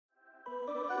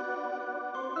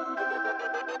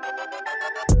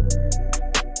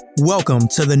Welcome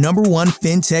to the #1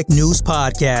 FinTech News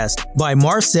Podcast by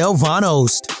Marcel Van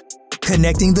Oost,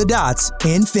 connecting the dots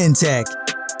in FinTech.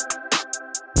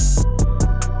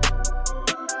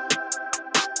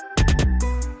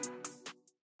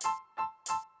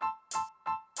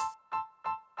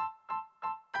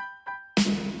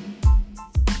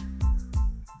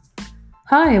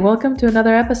 Hi, welcome to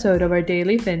another episode of our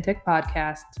daily FinTech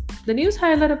podcast. The news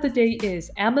highlight of the day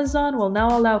is Amazon will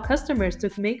now allow customers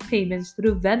to make payments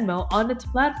through Venmo on its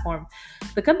platform.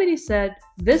 The company said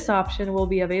this option will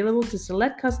be available to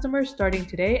select customers starting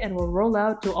today and will roll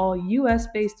out to all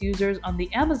US-based users on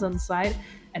the Amazon site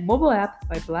and mobile app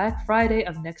by Black Friday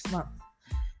of next month.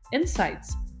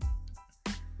 Insights.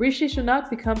 Rishi Sunak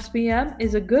becomes PM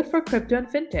is a good for crypto and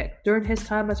FinTech. During his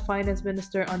time as finance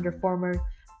minister under former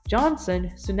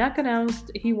Johnson, Sunak announced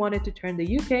he wanted to turn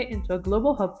the UK into a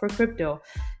global hub for crypto.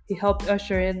 He helped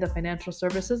usher in the Financial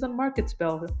Services and Markets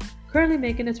Bill, currently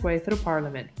making its way through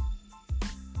Parliament.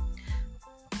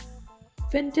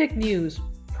 FinTech News.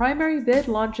 Primary Bid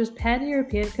launches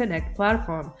Pan-European Connect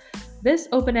platform. This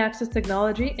open access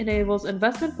technology enables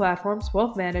investment platforms,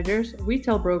 wealth managers,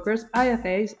 retail brokers,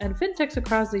 IFAs, and fintechs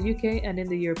across the UK and in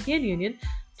the European Union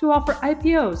to offer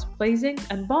IPOs, placings,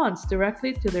 and bonds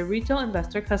directly to their retail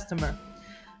investor customer.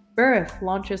 Verif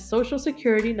launches Social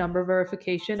Security number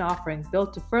verification offering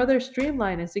built to further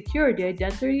streamline and secure the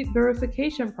identity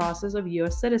verification process of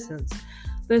U.S. citizens.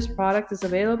 This product is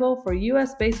available for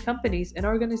U.S.-based companies and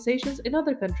organizations in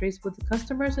other countries with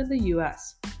customers in the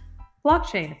U.S.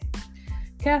 Blockchain.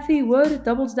 Cathie Wood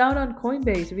doubles down on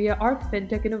Coinbase via ARK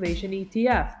FinTech Innovation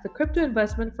ETF. The crypto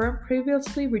investment firm,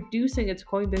 previously reducing its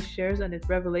Coinbase shares and its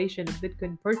revelation of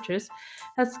Bitcoin purchase,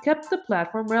 has kept the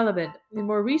platform relevant. In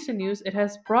more recent news, it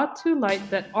has brought to light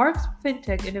that ARK's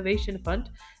FinTech Innovation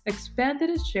Fund expanded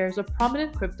its shares of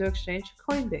prominent crypto exchange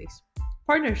Coinbase.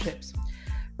 Partnerships.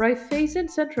 Raiffeisen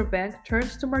Central Bank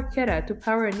turns to Marqeta to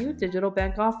power a new digital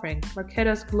bank offering.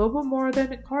 Marqeta's global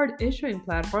modern card issuing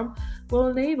platform will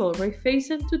enable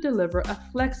Raiffeisen to deliver a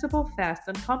flexible, fast,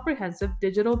 and comprehensive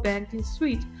digital banking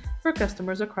suite for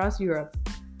customers across Europe.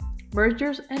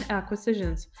 Mergers and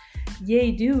acquisitions.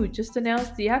 Yedu just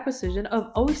announced the acquisition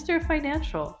of Oyster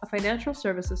Financial, a financial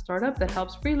services startup that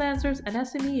helps freelancers and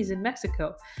SMEs in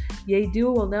Mexico.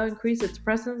 Yedu will now increase its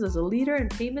presence as a leader in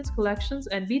payments collections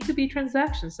and B2B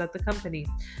transactions at the company.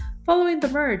 Following the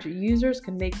merge, users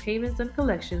can make payments and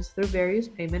collections through various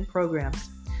payment programs.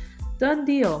 Done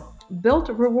deal. Built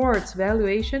Rewards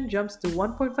valuation jumps to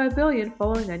 $1.5 billion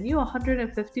following a new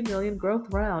 $150 million growth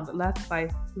round led by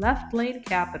Left Lane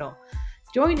Capital.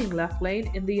 Joining Left Lane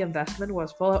in the investment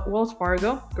was Wells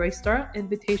Fargo, Greystar,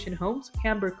 Invitation Homes,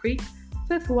 Camber Creek,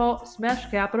 Fifth Wall, Smash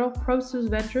Capital, Prosus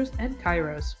Ventures, and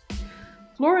Kairos.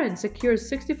 Florin secures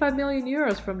 €65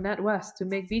 million from NatWest to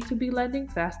make B2B lending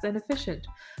fast and efficient.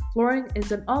 Florin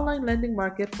is an online lending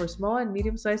market for small and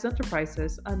medium-sized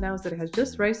enterprises, announced that it has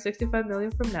just raised $65 million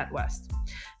from NatWest.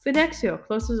 Finexio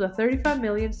closes a $35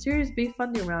 million Series B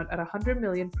funding round at $100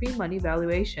 million pre-money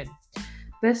valuation.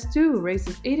 Vest2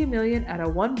 raises $80 million at a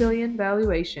 $1 billion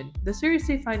valuation. The Series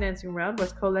C financing round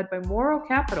was co-led by Moro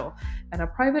Capital and a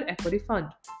private equity fund.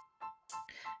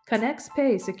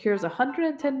 ConnexPay secures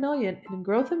 $110 million in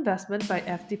growth investment by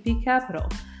FDP Capital,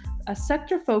 a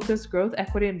sector-focused growth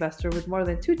equity investor with more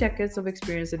than 2 decades of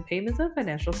experience in payments and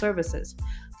financial services.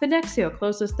 Finexio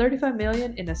closes $35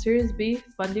 million in a Series B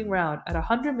funding round at a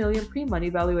 $100 million pre-money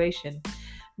valuation.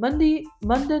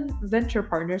 Munden Venture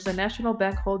Partners and National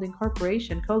Bank Holding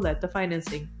Corporation co-led the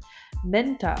financing.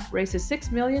 Menta raises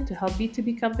 $6 million to help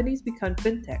B2B companies become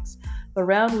fintechs. The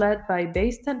round led by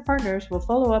Base 10 Partners will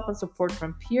follow up on support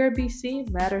from PRBC,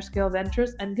 Matterscale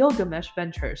Ventures, and Gilgamesh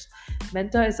Ventures.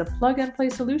 Menta is a plug-and-play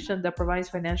solution that provides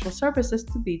financial services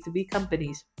to B2B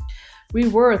companies.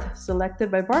 Reworth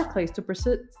selected by Barclays to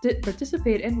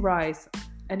participate in Rise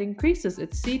and increases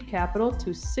its seed capital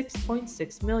to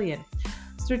 $6.6 million.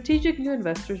 Strategic new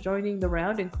investors joining the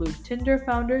round include Tinder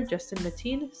founder Justin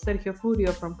Mateen, Sergio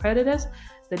Furio from Creditas,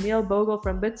 Daniel Bogle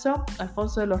from Bitso,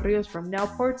 Alfonso de los Rios from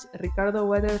Nowports, Ricardo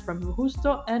Weather from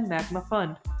Justo, and Magma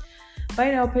Fund.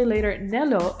 Buy Now Pay Later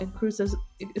Nello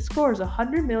scores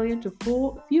 $100 million to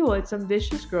fuel its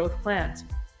ambitious growth plans.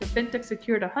 The fintech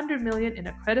secured $100 million in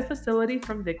a credit facility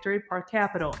from Victory Park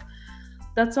Capital.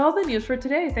 That's all the news for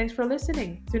today. Thanks for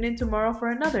listening. Tune in tomorrow for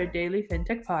another daily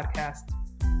FinTech podcast.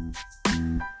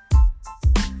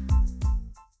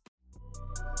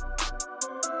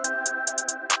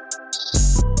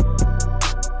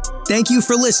 Thank you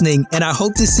for listening, and I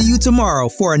hope to see you tomorrow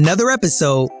for another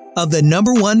episode of the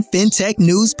 #1 FinTech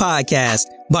News Podcast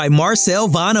by Marcel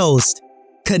Van Oost,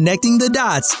 connecting the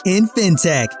dots in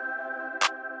FinTech.